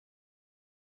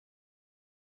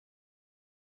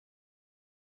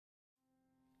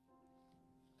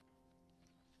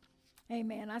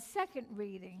Amen. Our second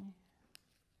reading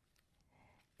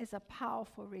is a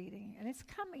powerful reading, and it's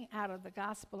coming out of the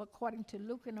Gospel according to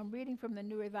Luke, and I'm reading from the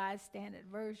New Revised Standard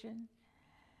Version.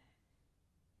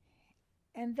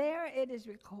 And there it is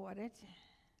recorded.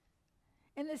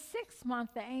 In the 6th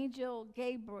month, the angel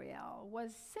Gabriel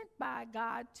was sent by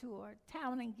God to a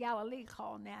town in Galilee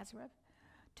called Nazareth,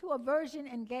 to a virgin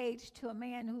engaged to a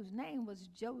man whose name was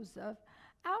Joseph,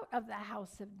 out of the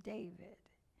house of David.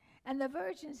 And the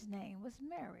virgin's name was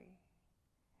Mary.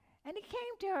 And he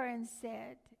came to her and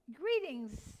said,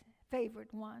 "Greetings,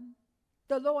 favored one,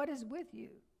 the Lord is with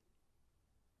you."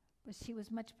 But she was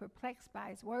much perplexed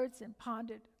by his words and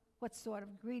pondered what sort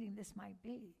of greeting this might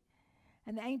be.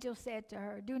 And the angel said to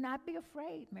her, "Do not be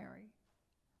afraid, Mary,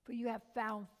 for you have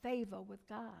found favor with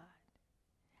God.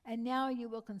 And now you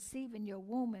will conceive in your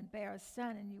womb and bear a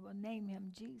son, and you will name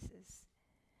him Jesus.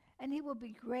 And he will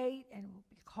be great and will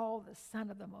be called the Son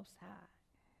of the Most High.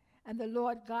 And the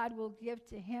Lord God will give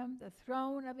to him the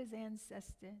throne of his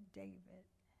ancestor David.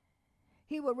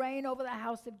 He will reign over the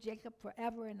house of Jacob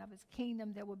forever, and of his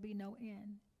kingdom there will be no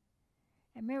end."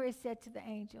 And Mary said to the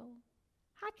angel,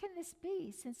 "How can this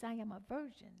be, since I am a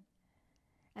virgin?"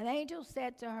 And the angel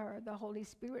said to her, "The Holy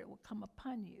Spirit will come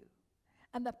upon you,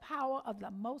 and the power of the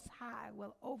Most High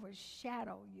will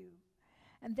overshadow you.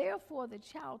 And therefore the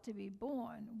child to be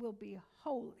born will be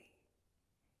holy.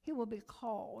 He will be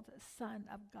called Son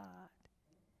of God.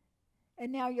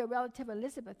 And now your relative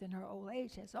Elizabeth in her old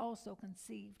age has also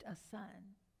conceived a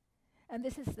son. And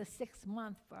this is the 6th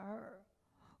month for her,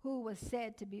 who was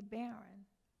said to be barren.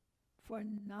 For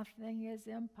nothing is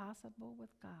impossible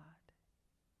with God."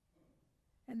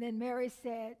 And then Mary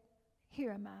said,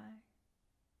 "Here am I,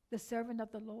 the servant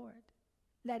of the Lord.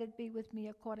 Let it be with me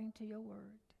according to your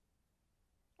word."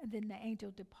 And then the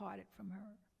angel departed from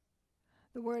her.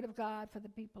 The word of God for the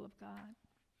people of God.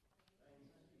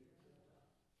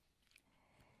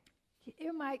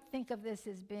 You might think of this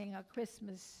as being a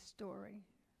Christmas story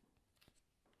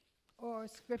or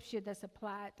scripture that's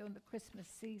applied during the Christmas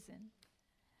season.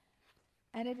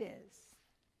 And it is.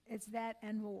 It's that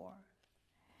and more.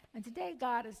 And today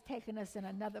God has taken us in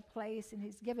another place, and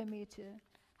he's given me to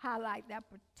highlight that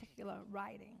particular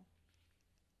writing.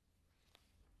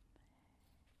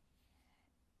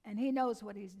 And he knows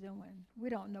what he's doing. We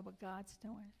don't know what God's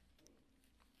doing.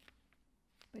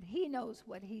 But he knows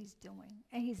what he's doing,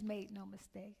 and he's made no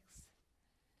mistakes.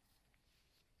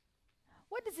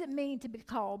 What does it mean to be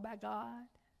called by God?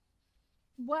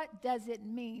 What does it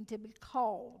mean to be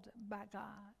called by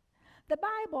God? The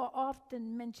Bible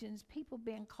often mentions people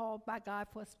being called by God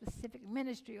for a specific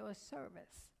ministry or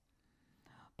service.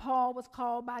 Paul was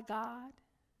called by God.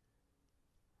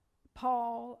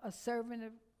 Paul, a servant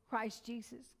of Christ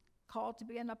Jesus, called to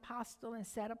be an apostle and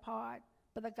set apart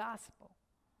for the gospel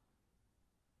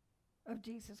of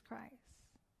Jesus Christ.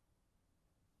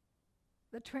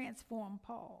 The transformed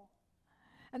Paul.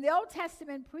 And the Old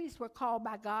Testament priests were called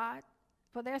by God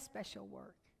for their special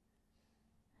work.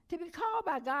 To be called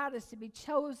by God is to be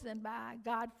chosen by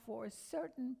God for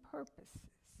certain purposes,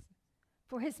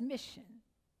 for his mission,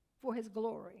 for his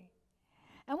glory.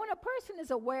 And when a person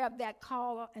is aware of that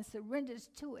call and surrenders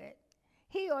to it,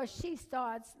 he or she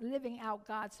starts living out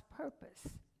God's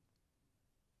purpose.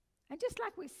 And just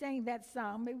like we sang that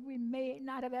song, maybe we may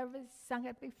not have ever sung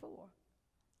it before,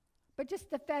 but just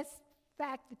the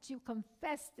fact that you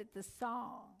confessed it, the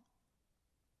song,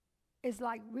 is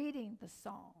like reading the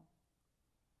song.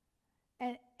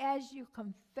 And as you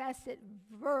confess it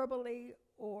verbally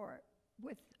or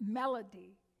with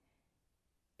melody,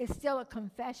 it's still a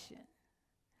confession.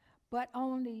 But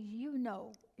only you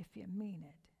know if you mean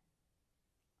it.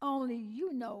 Only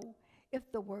you know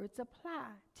if the words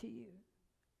apply to you.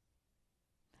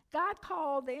 God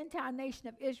called the entire nation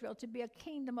of Israel to be a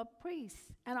kingdom of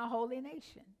priests and a holy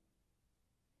nation.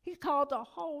 He called the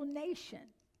whole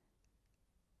nation.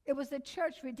 It was the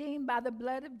church redeemed by the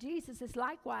blood of Jesus is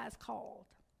likewise called.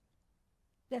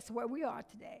 That's where we are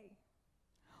today.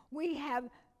 We have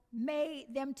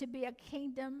made them to be a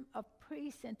kingdom of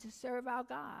priests and to serve our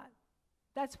God.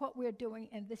 That's what we're doing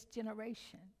in this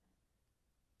generation.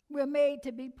 We're made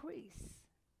to be priests.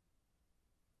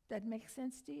 That makes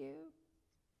sense to you?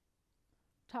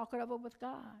 Talk it over with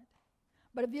God.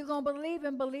 But if you're going to believe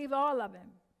him, believe all of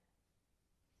him.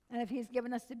 And if he's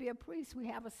given us to be a priest, we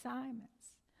have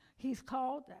assignments. He's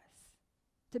called us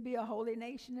to be a holy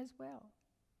nation as well.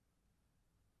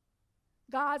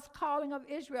 God's calling of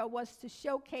Israel was to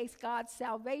showcase God's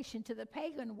salvation to the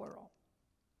pagan world.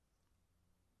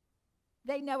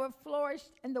 They never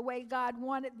flourished in the way God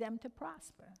wanted them to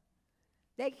prosper.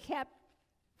 They kept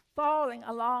falling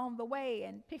along the way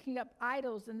and picking up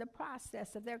idols in the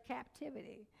process of their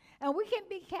captivity. And we can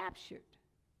be captured.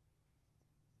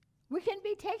 We can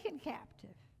be taken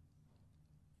captive.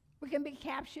 We can be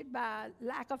captured by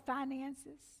lack of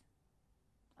finances,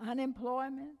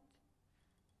 unemployment,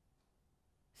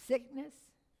 sickness.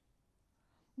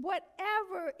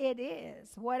 Whatever it is,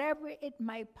 whatever it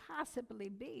may possibly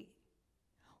be,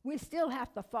 we still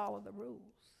have to follow the rules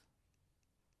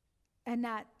and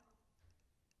not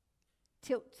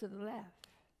tilt to the left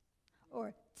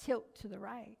or tilt to the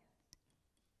right.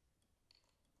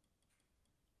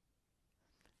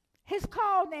 His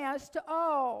call now is to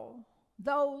all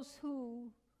those who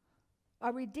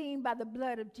are redeemed by the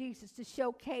blood of Jesus to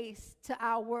showcase to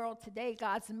our world today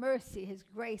God's mercy, his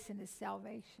grace, and his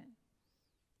salvation.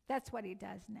 That's what he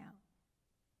does now.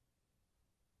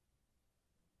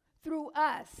 Through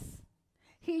us,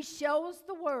 he shows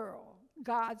the world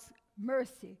God's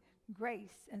mercy,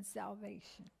 grace, and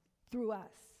salvation through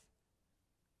us.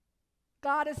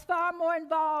 God is far more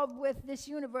involved with this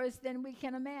universe than we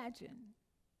can imagine.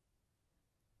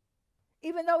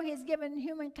 Even though he has given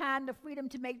humankind the freedom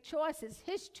to make choices,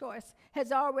 his choice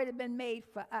has already been made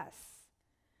for us.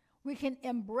 We can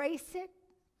embrace it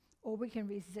or we can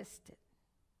resist it.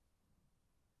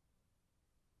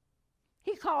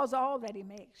 He calls all that he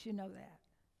makes, you know that.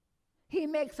 He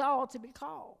makes all to be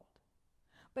called.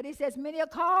 But he says, many are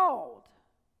called,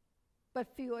 but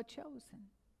few are chosen.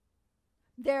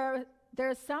 There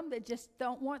are some that just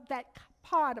don't want that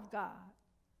part of God.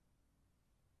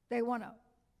 They want to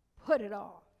put it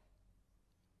off.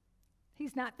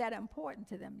 He's not that important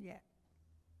to them yet.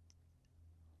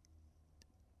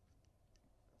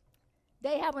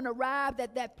 They haven't arrived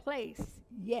at that place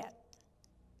yet.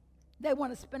 They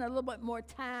want to spend a little bit more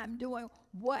time doing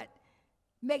what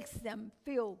makes them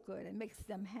feel good and makes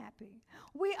them happy.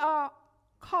 We are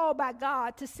called by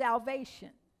God to salvation.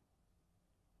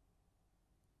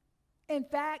 In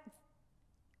fact,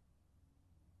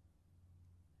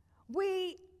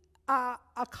 we are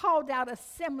a called out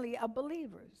assembly of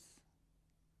believers.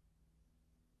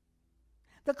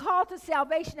 The call to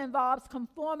salvation involves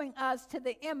conforming us to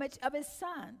the image of his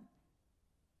Son.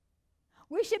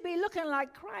 We should be looking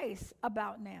like Christ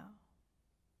about now.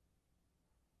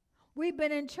 We've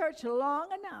been in church long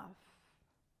enough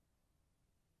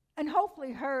and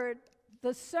hopefully heard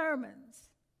the sermons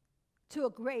to a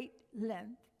great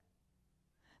length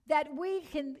that we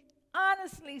can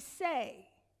honestly say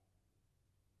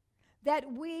that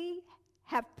we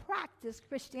have practiced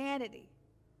Christianity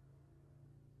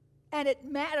and it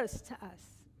matters to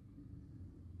us.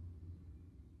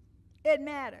 It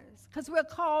matters because we're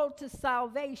called to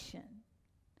salvation.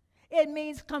 It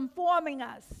means conforming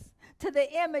us to the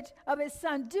image of his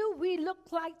Son. Do we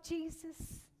look like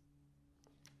Jesus?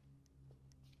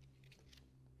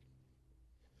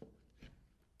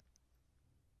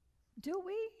 Do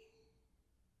we?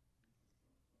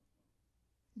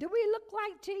 Do we look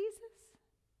like Jesus?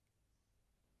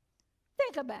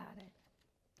 Think about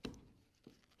it.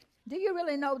 Do you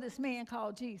really know this man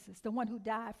called Jesus, the one who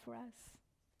died for us?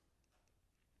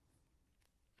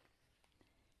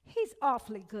 He's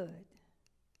awfully good.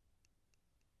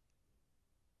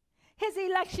 His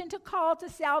election to call to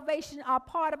salvation are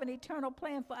part of an eternal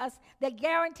plan for us that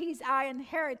guarantees our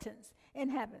inheritance in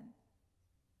heaven.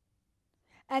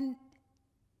 And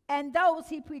those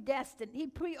he predestined, he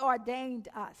preordained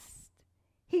us.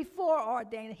 He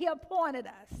foreordained, he appointed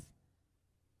us.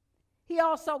 He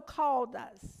also called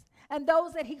us. And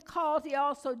those that he called, he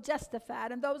also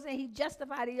justified. And those that he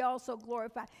justified, he also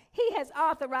glorified. He has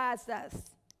authorized us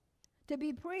to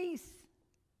be priests,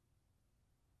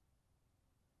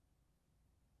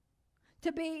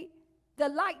 to be the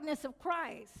likeness of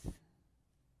Christ.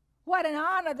 What an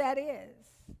honor that is.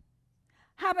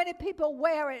 How many people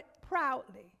wear it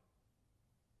proudly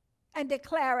and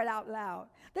declare it out loud?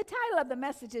 The title of the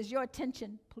message is Your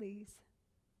Attention, Please.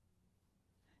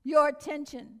 Your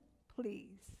attention,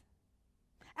 please.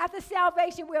 After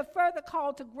salvation, we are further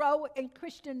called to grow in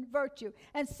Christian virtue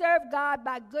and serve God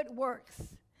by good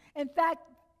works. In fact,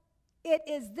 it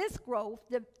is this growth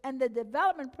and the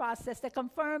development process that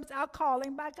confirms our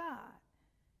calling by God.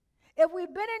 If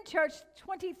we've been in church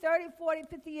 20, 30, 40,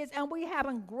 50 years and we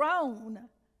haven't grown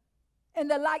in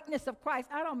the likeness of Christ,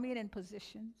 I don't mean in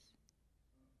positions.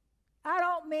 I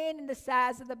don't mean in the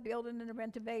size of the building and the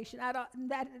renovation.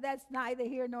 That's neither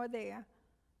here nor there.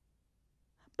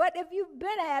 But if you've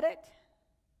been at it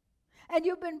and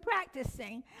you've been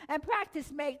practicing, and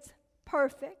practice makes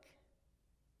perfect,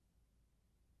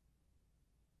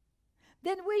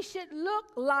 then we should look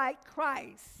like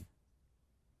Christ,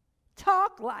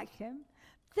 talk like him,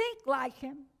 think like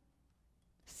him,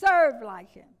 serve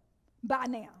like him by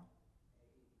now.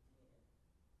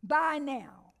 By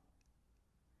now.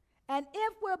 And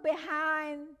if we're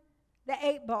behind the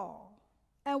 8 ball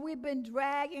and we've been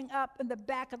dragging up in the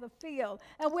back of the field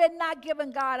and we're not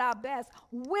giving God our best,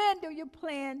 when do you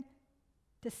plan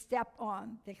to step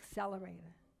on the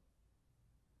accelerator?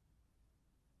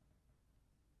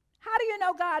 How do you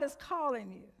know God is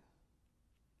calling you?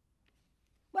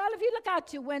 Well, if you look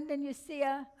out your window and you see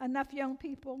enough young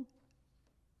people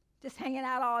just hanging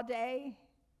out all day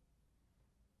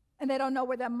and they don't know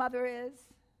where their mother is,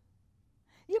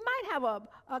 you might have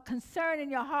a concern in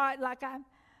your heart like, I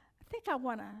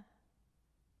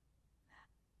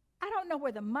don't know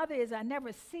where the mother is. I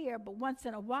never see her, but once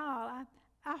in a while,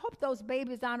 I hope those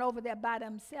babies aren't over there by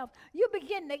themselves. You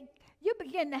begin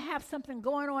to have something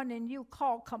going on in you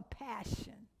called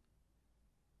compassion,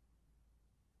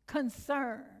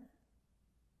 concern.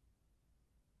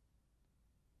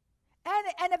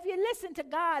 And if you listen to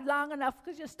God long enough,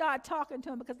 because you start talking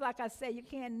to him, because like I say, you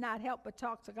cannot help but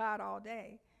talk to God all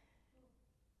day,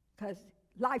 because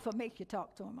life will make you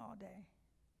talk to him all day.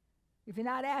 If you're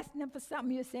not asking him for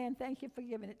something, you're saying, thank you for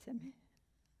giving it to me.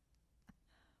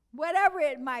 Whatever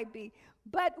it might be.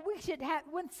 But we should have,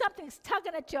 when something's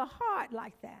tugging at your heart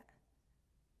like that,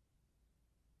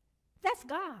 that's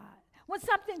God. When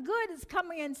something good is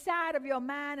coming inside of your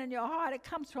mind and your heart, it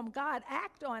comes from God.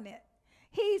 Act on it.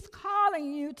 He's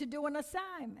calling you to do an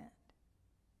assignment.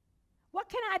 What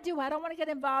can I do? I don't want to get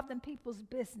involved in people's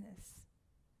business.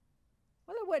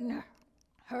 Well, it wouldn't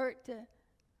hurt to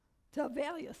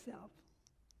avail yourself.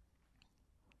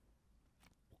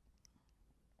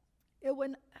 It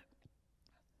would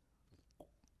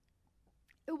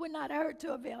not hurt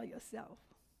to avail yourself.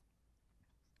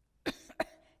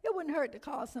 It wouldn't hurt to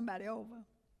call somebody over.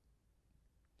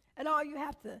 And all you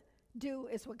have to do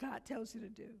is what God tells you to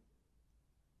do.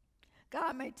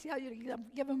 God may tell you to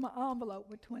give them an envelope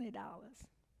with $20.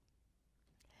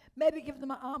 Maybe give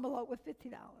them an envelope with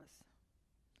 $50.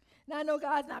 Now, I know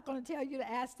God's not going to tell you to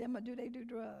ask them, or do they do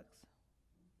drugs?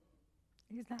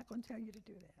 He's not going to tell you to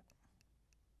do that.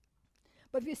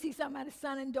 But if you see somebody's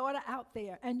son and daughter out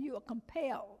there and you are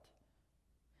compelled,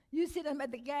 you see them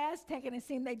at the gas tank and it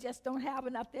seems they just don't have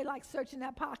enough. They're like searching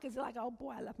their pockets, like, oh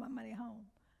boy, I left my money home.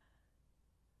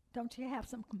 Don't you have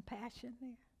some compassion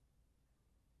there?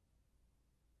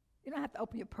 You don't have to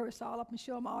open your purse all up and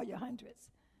show them all your hundreds.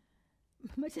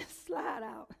 But just slide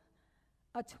out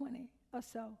a 20 or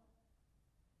so.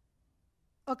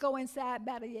 Or go inside,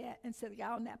 better yet, and say to the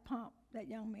guy on that pump, that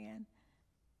young man,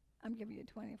 I'm giving you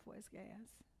 20 for his gas.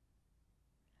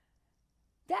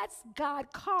 That's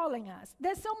God calling us.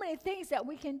 There's so many things that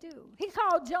we can do. He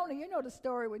called Jonah. You know the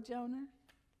story with Jonah.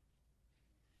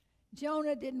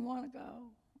 Jonah didn't want to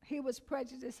go. He was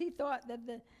prejudiced. He thought that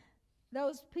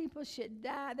those people should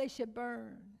die. They should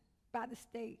burn by the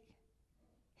stake.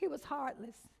 He was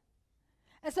heartless.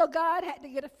 And so God had to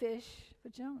get a fish for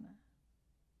Jonah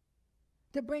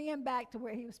to bring him back to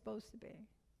where he was supposed to be.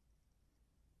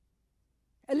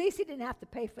 At least he didn't have to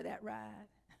pay for that ride.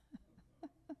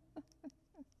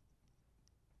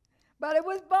 But it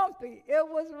was bumpy. It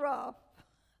was rough.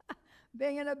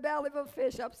 Being in the belly of a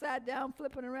fish, upside down,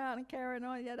 flipping around and carrying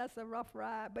on, yeah, that's a rough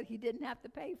ride. But he didn't have to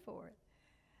pay for it.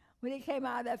 When he came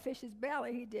out of that fish's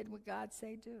belly, he did what God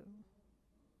say do.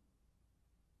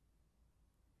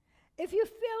 If you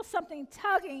feel something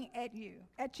tugging at you,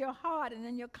 at your heart and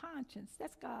in your conscience,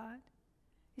 that's God.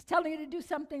 He's telling you to do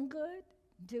something good,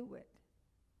 do it.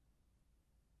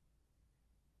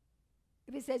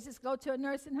 If he says just go to a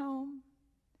nursing home,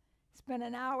 spend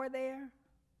an hour there,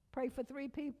 pray for 3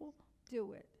 people,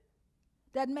 do it.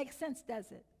 Doesn't make sense,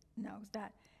 does it? No, it's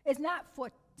not. It's not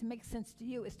to make sense to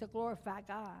you. It's to glorify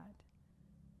God.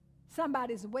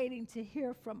 Somebody's waiting to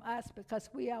hear from us because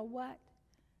we are what?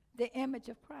 The image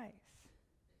of Christ.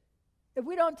 If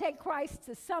we don't take Christ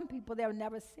to some people, they'll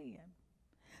never see him.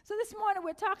 So this morning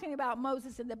we're talking about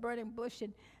Moses and the burning bush,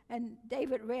 and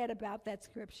David read about that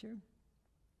scripture.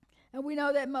 And we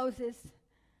know that Moses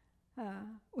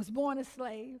was born a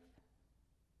slave.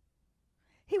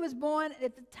 He was born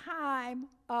at the time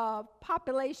of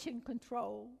population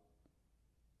control.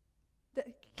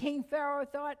 King Pharaoh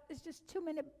thought it's just too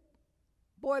many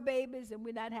boy babies, and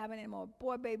we're not having any more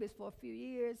boy babies for a few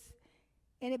years.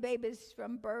 Any babies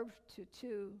from birth to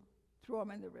 2, throw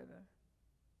them in the river.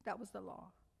 That was the law.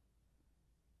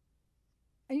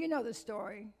 And you know the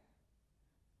story.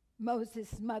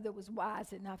 Moses' mother was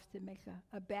wise enough to make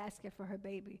a basket for her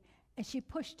baby, and she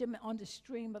pushed him on the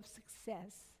stream of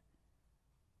success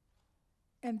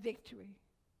and victory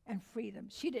and freedom.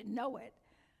 She didn't know it,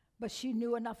 but she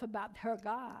knew enough about her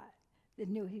God that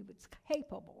knew he was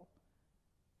capable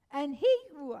And he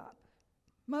grew up.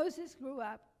 Moses grew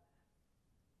up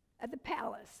at the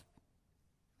palace.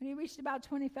 When he reached about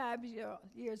 25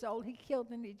 years old, he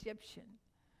killed an Egyptian.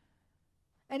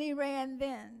 And he ran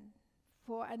then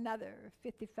for another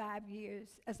 55 years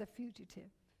as a fugitive.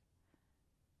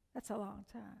 That's a long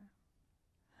time.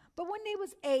 But when he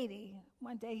was 80,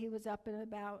 one day he was up and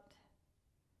about.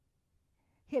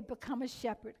 He had become a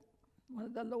shepherd, one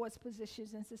of the lowest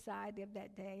positions in society of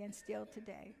that day and still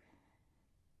today.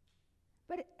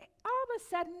 But all of a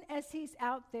sudden, as he's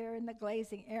out there in the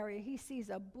grazing area, he sees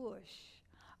a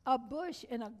bush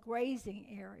in a grazing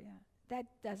area. That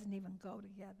doesn't even go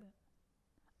together.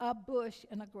 A bush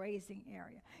in a grazing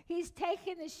area. He's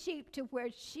taking the sheep to where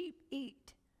sheep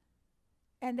eat,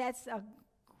 and that's a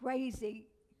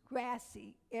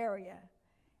grassy area,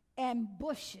 and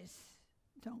bushes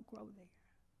don't grow there.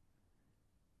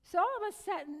 So all of a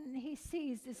sudden, he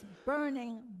sees this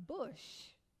burning bush.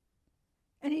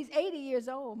 And he's 80 years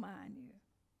old, mind you.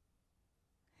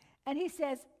 And he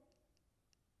says,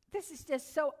 this is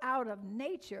just so out of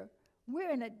nature.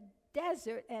 We're in a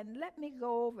desert, and let me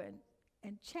go over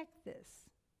and check this.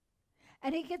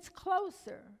 And he gets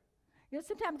closer. You know,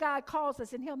 sometimes God calls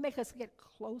us, and he'll make us get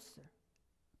closer.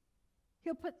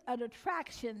 He'll put an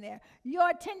attraction there. Your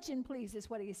attention, please,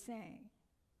 is what he's saying.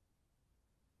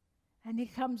 And he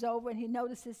comes over, and he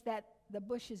notices that the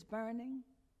bush is burning.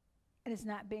 And it's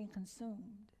not being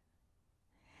consumed.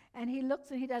 And he looks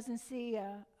and he doesn't see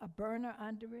a burner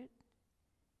under it.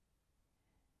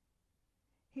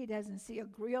 He doesn't see a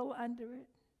grill under it.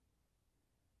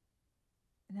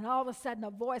 And then all of a sudden a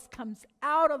voice comes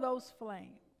out of those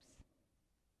flames.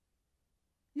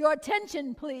 Your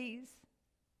attention, please,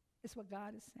 is what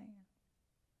God is saying.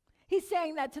 He's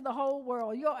saying that to the whole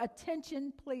world. Your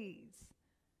attention, please.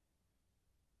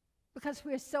 Because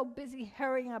we're so busy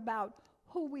hurrying about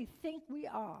who we think we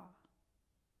are.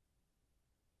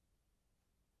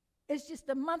 It's just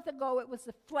a month ago, it was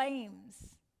the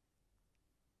flames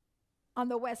on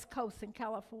the West Coast in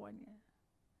California.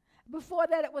 Before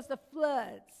that, it was the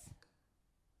floods.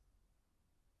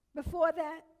 Before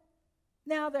that,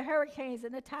 now the hurricanes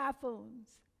and the typhoons.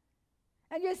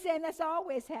 And you're saying that's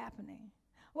always happening.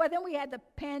 Well, then we had the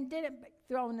pandemic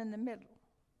thrown in the middle.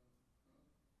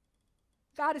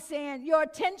 God is saying, your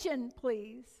attention,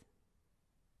 please.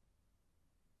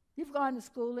 You've gone to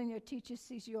school and your teacher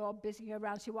sees you all busy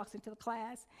around. She walks into the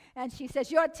class and she says,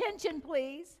 your attention,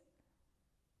 please.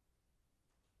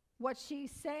 What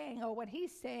she's saying or what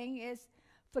he's saying is,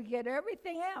 forget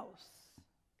everything else.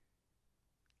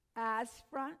 Eyes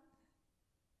front.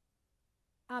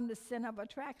 I'm the center of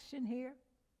attraction here.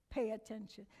 Pay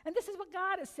attention. And this is what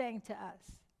God is saying to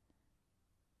us.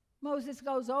 Moses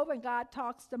goes over and God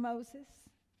talks to Moses.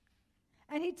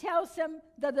 And he tells him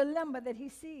the dilemma that he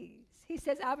sees. He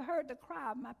says, I've heard the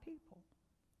cry of my people.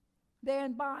 They're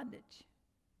in bondage.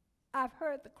 I've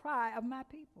heard the cry of my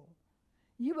people.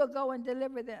 You will go and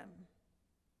deliver them.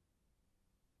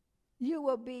 You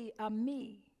will be a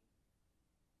me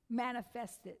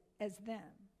manifested as them.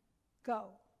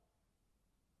 Go.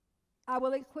 I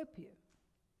will equip you.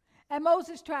 And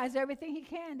Moses tries everything he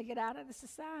can to get out of this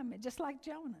assignment, just like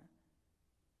Jonah.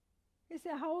 He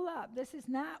said, hold up, this is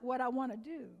not what I want to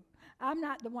do. I'm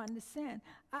not the one to sin.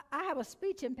 I have a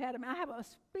speech impediment. I have a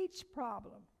speech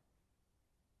problem.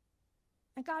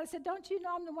 And God said, don't you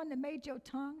know I'm the one that made your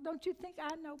tongue? Don't you think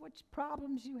I know which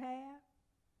problems you have?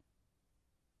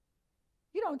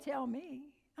 You don't tell me.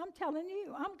 I'm telling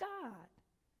you. I'm God.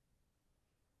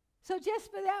 So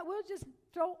just for that, we'll just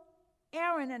throw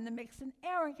Aaron in the mix, and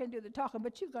Aaron can do the talking,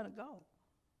 but you're going to go.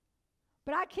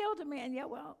 But I killed a man. Yeah,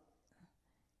 well,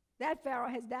 that Pharaoh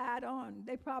has died on.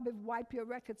 They probably wipe your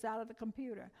records out of the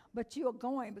computer. But you're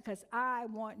going because I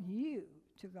want you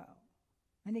to go.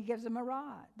 And he gives him a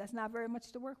rod. That's not very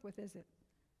much to work with, is it?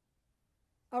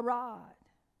 A rod.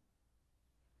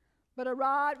 But a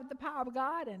rod with the power of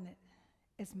God in it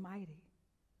is mighty.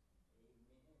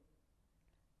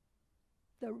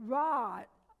 The rod,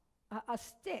 a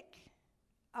stick,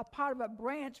 a part of a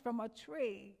branch from a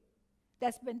tree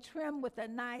that's been trimmed with a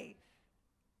knife,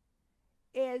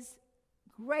 is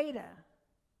greater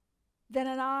than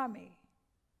an army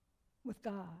with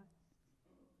God.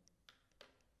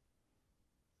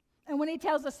 And when he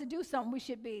tells us to do something, we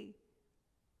should be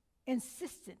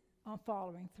insistent on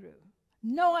following through,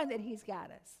 knowing that he's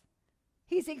got us.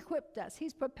 He's equipped us.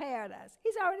 He's prepared us.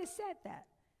 He's already said that.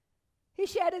 He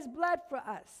shed his blood for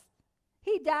us.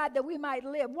 He died that we might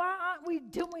live. Why aren't we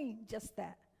doing just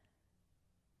that?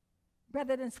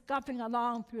 Rather than scuffing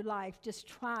along through life, just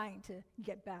trying to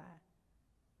get by.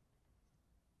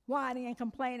 Whining and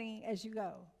complaining as you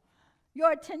go.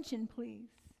 Your attention, please.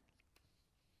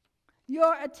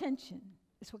 Your attention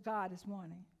is what God is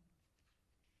wanting.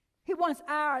 He wants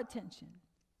our attention.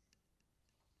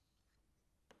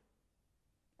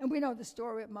 And we know the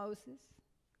story of Moses.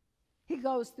 He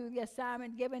goes through the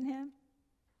assignment given him,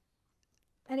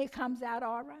 and he comes out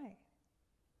all right.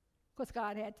 Of course,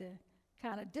 God had to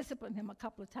kind of discipline him a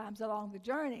couple of times along the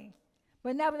journey.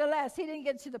 But nevertheless, he didn't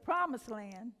get to the promised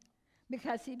land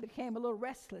because he became a little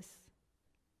restless.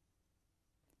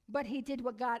 But he did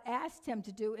what God asked him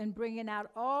to do in bringing out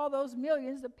all those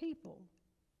millions of people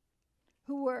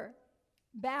who were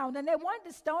bound. And they wanted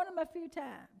to stone him a few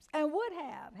times, and would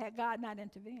have had God not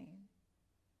intervened.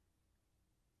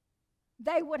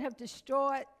 They would have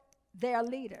destroyed their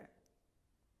leader.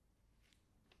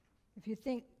 If you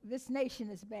think this nation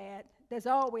is bad, there's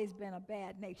always been a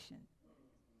bad nation.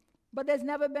 But there's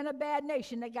never been a bad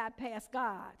nation that got past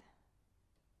God.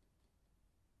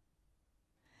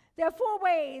 There are 4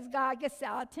 ways God gets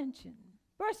our attention.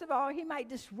 First of all, he might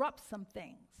disrupt some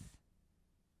things.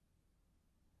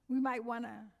 We might want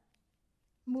to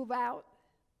move out,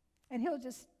 and he'll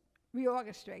just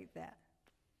reorchestrate that.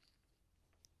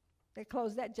 They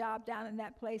close that job down in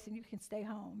that place, and you can stay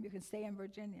home. You can stay in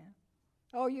Virginia.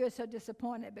 Oh, you're so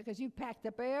disappointed because you packed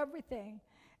up everything,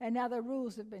 and now the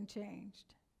rules have been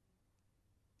changed.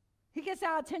 He gets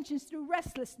our attention through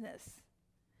restlessness.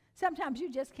 Sometimes you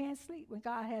just can't sleep when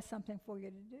God has something for you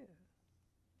to do.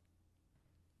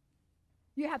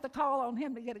 You have to call on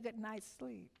him to get a good night's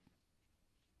sleep.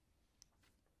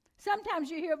 Sometimes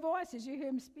you hear voices, you hear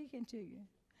him speaking to you,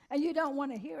 and you don't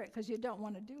want to hear it because you don't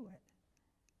want to do it.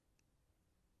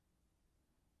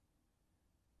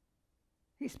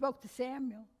 He spoke to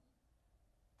Samuel.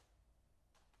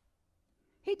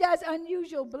 He does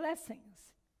unusual blessings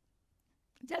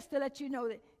just to let you know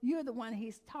that you're the one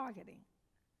he's targeting.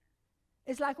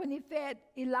 It's like when he fed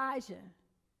Elijah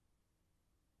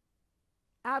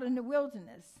out in the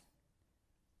wilderness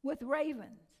with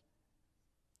ravens.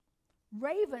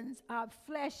 Ravens are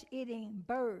flesh-eating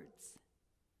birds.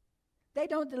 They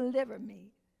don't deliver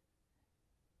meat.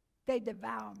 They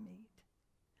devour meat.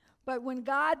 But when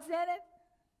God's in it,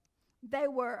 they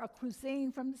were a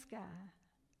cuisine from the sky.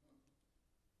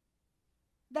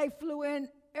 They flew in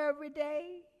every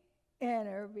day and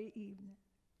every evening,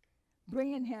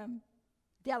 bringing him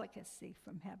delicacy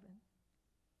from heaven.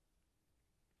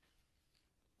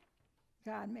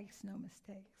 God makes no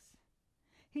mistakes.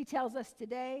 He tells us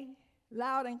today,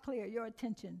 loud and clear, your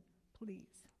attention,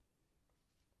 please.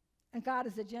 And God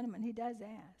is a gentleman. He does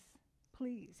ask.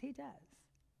 Please, he does.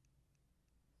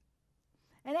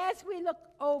 And as we look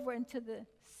over into the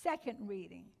second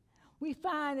reading, we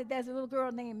find that there's a little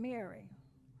girl named Mary.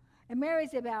 And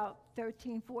Mary's about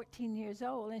 13, 14 years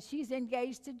old, and she's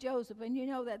engaged to Joseph, and you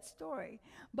know that story.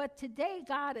 But today,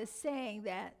 God is saying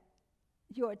that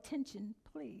your attention,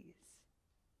 please.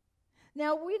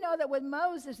 Now, we know that with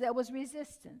Moses, there was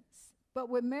resistance, but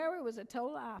with Mary, it was a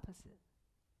total opposite.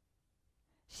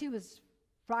 She was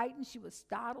frightened. She was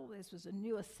startled. This was a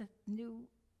new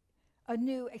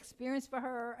experience for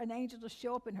her, an angel to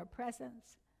show up in her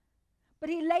presence. But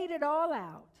he laid it all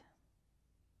out.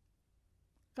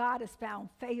 God has found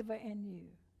favor in you.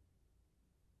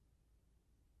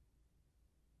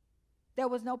 There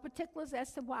was no particulars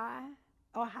as to why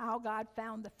or how God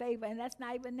found the favor, and that's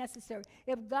not even necessary.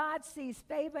 If God sees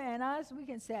favor in us, we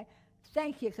can say,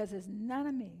 thank you, because it's none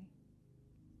of me.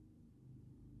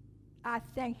 I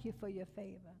thank you for your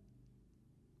favor.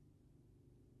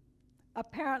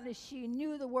 Apparently, she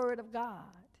knew the word of God,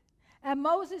 and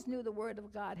Moses knew the word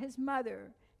of God. His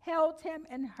mother held him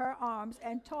in her arms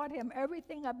and taught him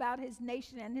everything about his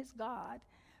nation and his God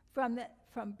from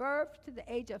birth to the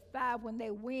age of 5 when they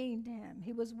weaned him.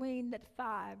 He was weaned at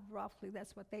 5, roughly.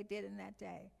 That's what they did in that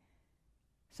day.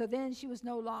 So then she was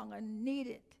no longer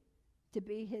needed to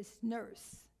be his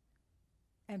nurse.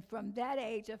 And from that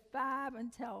age of 5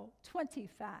 until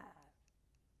 25,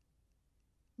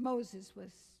 Moses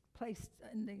was placed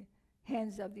in the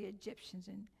hands of the Egyptians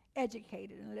and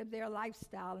educated and lived their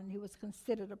lifestyle, and he was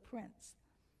considered a prince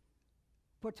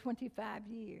for 25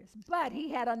 years. But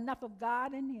he had enough of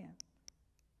God in him.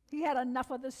 He had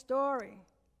enough of the story.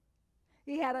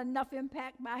 He had enough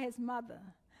impact by his mother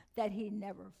that he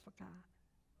never forgot.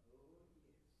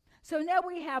 So now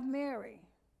we have Mary,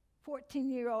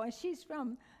 14-year-old, and she's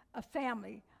from a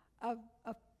family of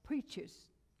preachers,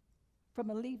 from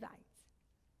the Levites.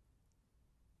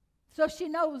 So she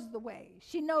knows the way.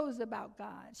 She knows about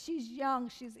God. She's young.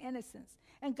 She's innocent.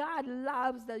 And God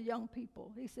loves the young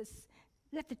people. He says,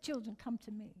 let the children come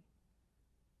to me.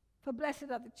 For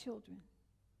blessed are the children.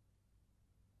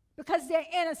 Because they're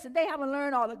innocent. They haven't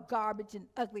learned all the garbage and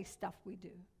ugly stuff we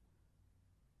do.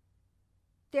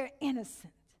 They're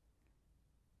innocent.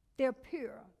 They're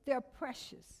pure. They're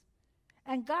precious.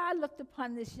 And God looked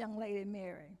upon this young lady,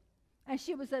 Mary, and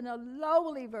she was in a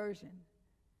lowly version,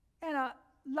 in a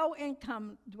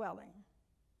low-income dwelling,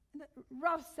 the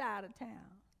rough side of town.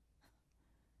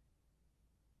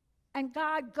 And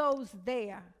God goes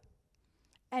there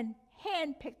and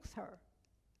handpicks her.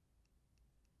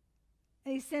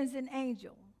 And he sends an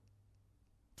angel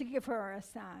to give her her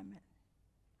assignment.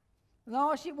 And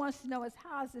all she wants to know is,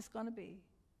 how is this going to be?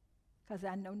 Because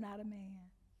I know not a man.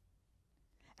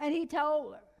 And he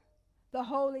told her, the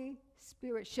Holy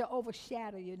Spirit shall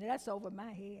overshadow you. Now, that's over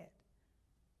my head.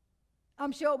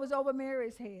 I'm sure it was over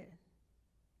Mary's head.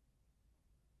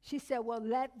 She said, well,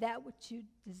 let that which you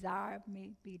desire of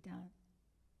me be done.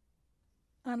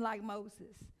 Unlike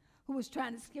Moses, who was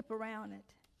trying to skip around it,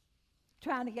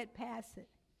 trying to get past it,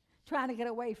 trying to get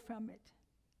away from it.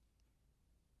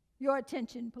 Your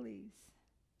attention, please.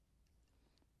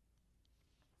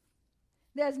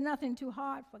 There's nothing too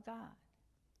hard for God.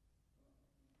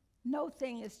 No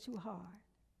thing is too hard.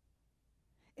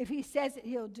 If he says it,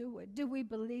 he'll do it. Do we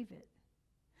believe it?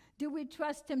 Do we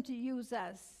trust him to use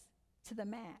us to the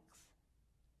max?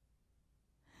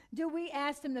 Do we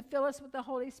ask him to fill us with the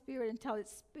Holy Spirit until it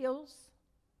spills?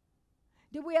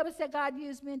 Do we ever say, God,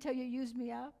 use me until you use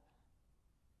me up?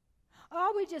 Or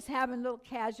are we just having little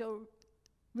casual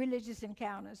religious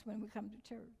encounters when we come to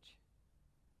church?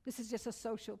 This is just a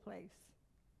social place.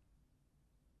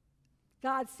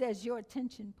 God says, your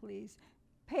attention, please.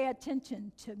 Pay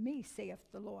attention to me, saith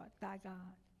the Lord, thy God.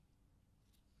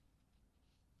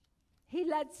 He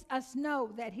lets us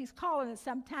know that he's calling us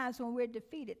sometimes when we're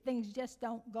defeated. Things just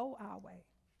don't go our way.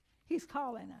 He's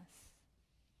calling us.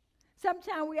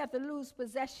 Sometimes we have to lose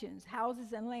possessions,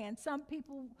 houses and land. Some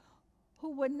people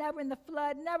who were never in the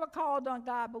flood never called on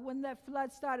God, but when that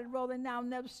flood started rolling down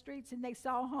their streets and they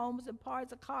saw homes and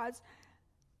parts of cars,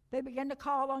 they began to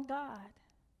call on God.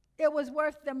 It was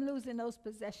worth them losing those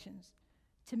possessions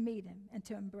to meet him and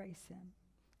to embrace him.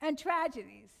 And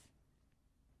tragedies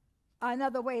are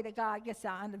another way that God gets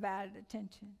our undivided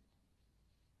attention.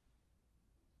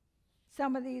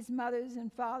 Some of these mothers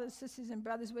and fathers, sisters and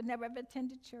brothers would never have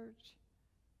attended church,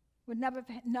 would never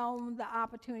have known the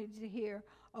opportunity to hear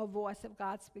a voice of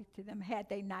God speak to them had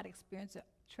they not experienced a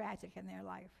tragic in their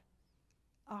life,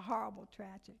 a horrible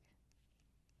tragic.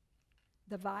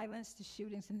 The violence, the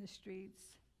shootings in the streets.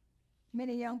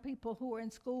 Many young people who are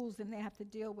in schools and they have to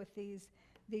deal with these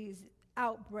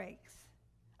outbreaks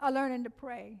are learning to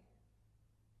pray.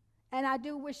 And I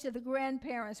do wish that the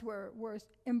grandparents were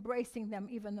embracing them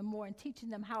even the more and teaching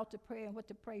them how to pray and what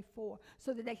to pray for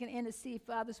so that they can intercede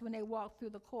for others when they walk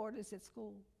through the corridors at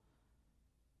school.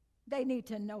 They need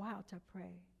to know how to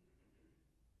pray.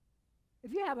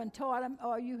 If you haven't taught them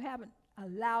or you haven't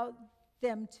allowed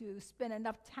them to spend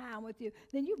enough time with you,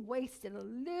 then you've wasted a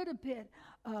little bit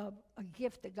of a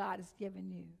gift that God has given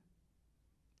you.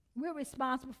 We're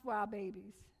responsible for our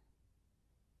babies.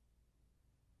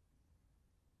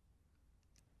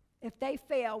 If they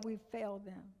fail, we've failed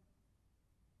them.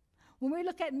 When we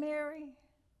look at Mary,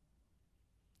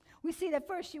 we see that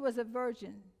first she was a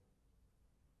virgin.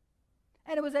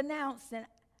 And it was announced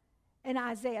in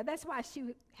Isaiah. That's why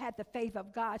she had the faith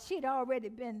of God. She had already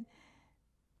been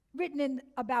written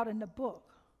about in the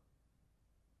book.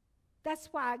 That's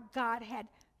why God had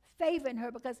favor in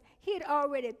her, because he had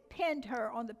already penned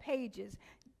her on the pages.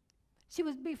 She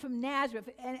would be from Nazareth,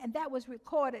 and that was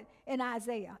recorded in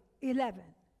Isaiah 11.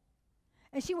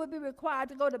 And she would be required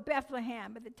to go to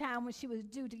Bethlehem at the time when she was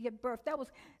due to give birth.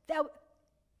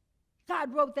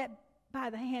 God wrote that by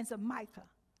the hands of Micah.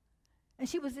 And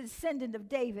she was a descendant of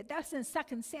David. That's in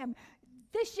 2 Samuel.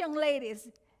 This young lady's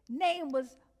name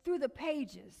was through the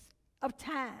pages of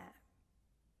time.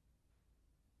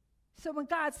 So when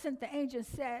God sent the angel and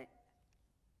said,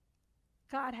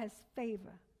 God has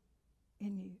favor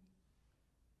in you.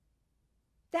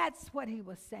 That's what he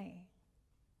was saying.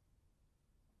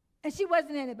 And she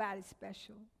wasn't anybody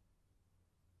special.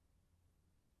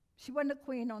 She wasn't a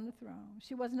queen on the throne.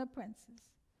 She wasn't a princess.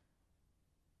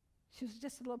 She was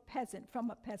just a little peasant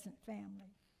from a peasant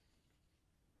family.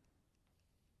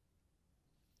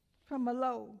 From a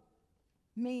low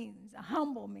means, a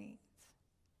humble means.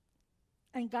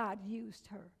 And God used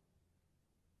her.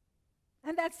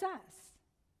 And that's us.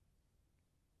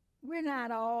 We're not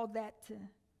all that to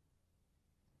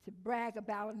brag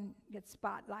about and get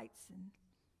spotlights. And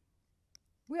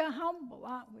we're humble,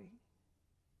 aren't we?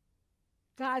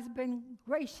 God's been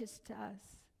gracious to us.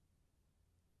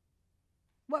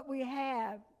 What we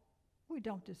have, we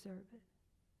don't deserve it.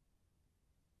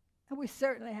 And we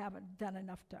certainly haven't done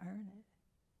enough to earn it.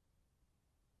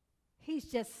 He's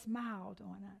just smiled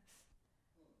on us.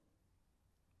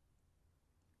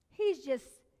 He's just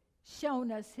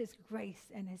shown us his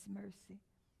grace and his mercy.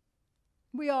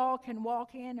 We all can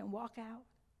walk in and walk out.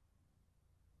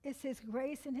 It's his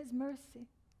grace and his mercy.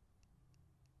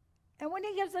 And when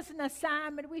he gives us an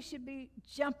assignment, we should be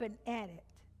jumping at it.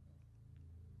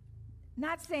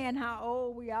 Not saying how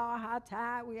old we are, how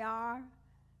tired we are.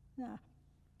 No.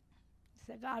 He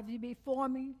said, God, if you be for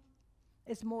me,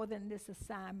 it's more than this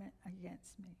assignment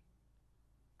against me.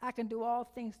 I can do all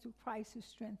things through Christ who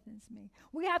strengthens me.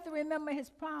 We have to remember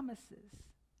his promises.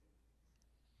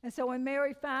 And so when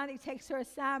Mary finally takes her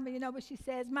assignment, you know what she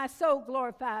says? My soul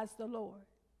glorifies the Lord.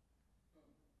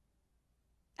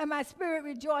 And my spirit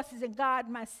rejoices in God,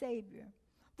 my Savior.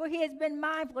 For he has been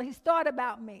mindful. He's thought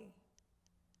about me,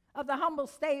 of the humble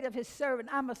state of his servant.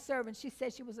 I'm a servant. She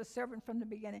said she was a servant from the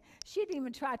beginning. She didn't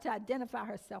even try to identify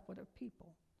herself with her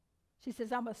people. She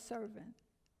says, I'm a servant.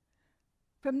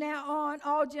 From now on,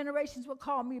 all generations will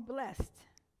call me blessed.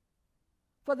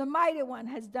 For the mighty one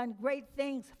has done great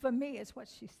things for me, is what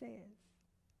she says.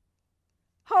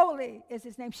 Holy is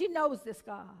his name. She knows this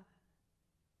God.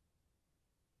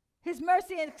 His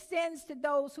mercy extends to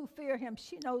those who fear him.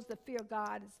 She knows the fear of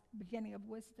God is the beginning of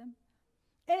wisdom.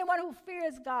 Anyone who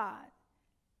fears God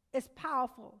is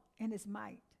powerful in his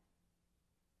might.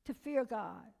 To fear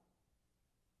God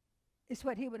is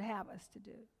what he would have us to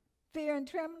do. Fear and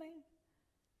trembling.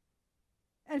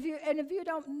 And if you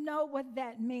don't know what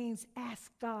that means,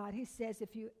 ask God. He says,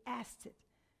 if you ask it,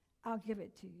 I'll give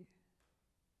it to you.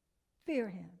 Fear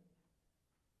him.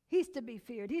 He's to be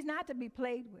feared. He's not to be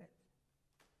played with.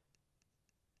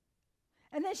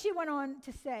 And then she went on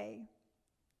to say,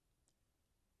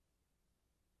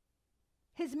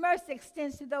 his mercy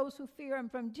extends to those who fear him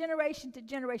from generation to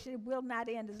generation. It will not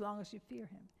end as long as you fear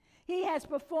him. He has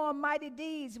performed mighty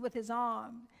deeds with his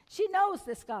arm. She knows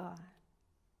this God.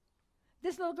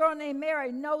 This little girl named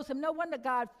Mary knows him. No wonder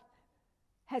God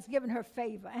has given her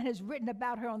favor and has written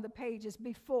about her on the pages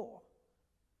before.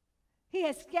 He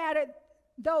has scattered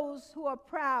those who are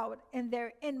proud in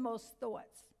their inmost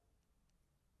thoughts.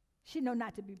 She knows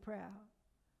not to be proud,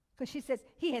 because she says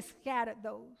he has scattered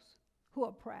those who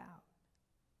are proud.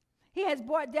 He has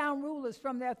brought down rulers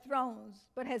from their thrones,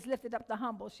 but has lifted up the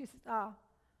humble. She says,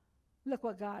 look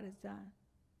what God has done.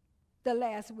 The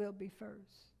last will be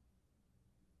first.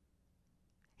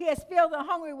 He has filled the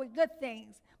hungry with good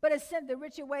things, but has sent the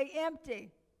rich away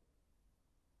empty.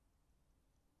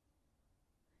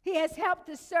 He has helped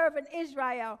his servant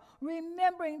Israel,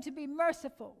 remembering to be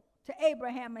merciful to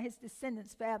Abraham and his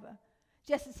descendants forever,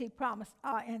 just as he promised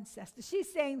our ancestors.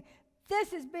 She's saying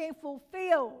this is being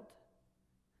fulfilled,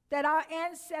 that our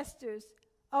ancestors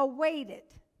awaited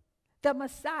the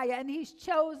Messiah, and he's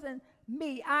chosen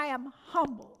me. I am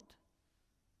humbled.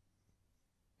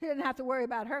 He didn't have to worry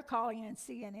about her calling in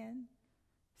CNN,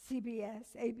 CBS,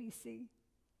 ABC.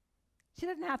 She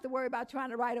doesn't have to worry about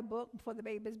trying to write a book before the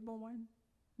baby's born.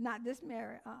 Not this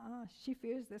Mary. She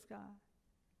fears this God.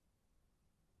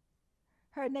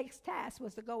 Her next task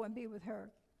was to go and be with her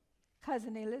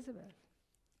cousin Elizabeth,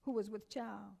 who was with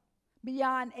child,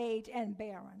 beyond age and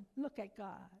barren. Look at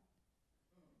God.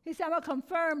 He said, I'm going to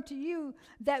confirm to you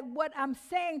that what I'm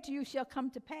saying to you shall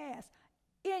come to pass.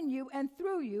 In you and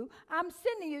through you, I'm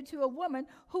sending you to a woman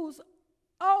who's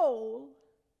old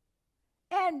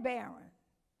and barren,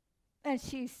 and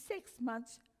she's 6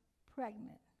 months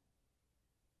pregnant.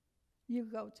 You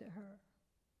go to her.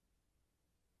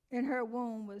 In her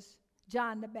womb was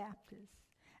John the Baptist.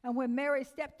 And when Mary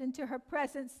stepped into her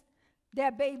presence,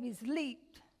 their babies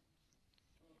leaped.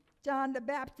 John the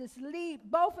Baptist leaped.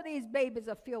 Both of these babies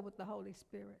are filled with the Holy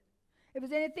Spirit. If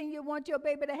there's anything you want your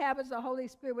baby to have, it's the Holy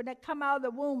Spirit. When they come out of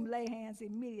the womb, lay hands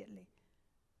immediately.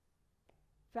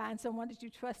 Find someone that you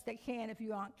trust that can if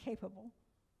you aren't capable.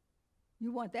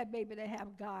 You want that baby to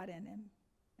have God in him.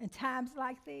 In times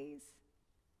like these,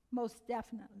 most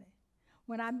definitely.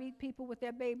 When I meet people with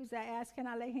their babies, I ask, can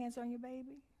I lay hands on your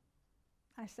baby?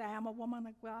 I say, I'm a woman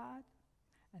of God,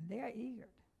 and they're eager.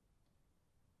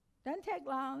 Doesn't take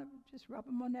long, just rub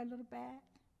them on their little back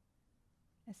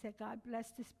and say, God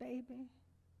bless this baby,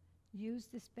 use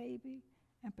this baby,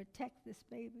 and protect this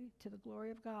baby to the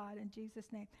glory of God in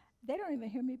Jesus' name. They don't even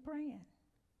hear me praying,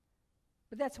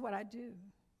 but that's what I do.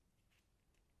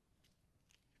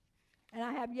 And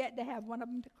I have yet to have one of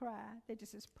them to cry. They're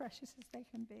just as precious as they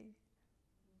can be.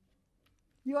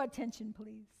 Your attention,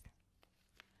 please.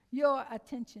 Your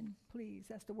attention, please.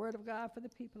 That's the word of God for the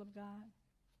people of God.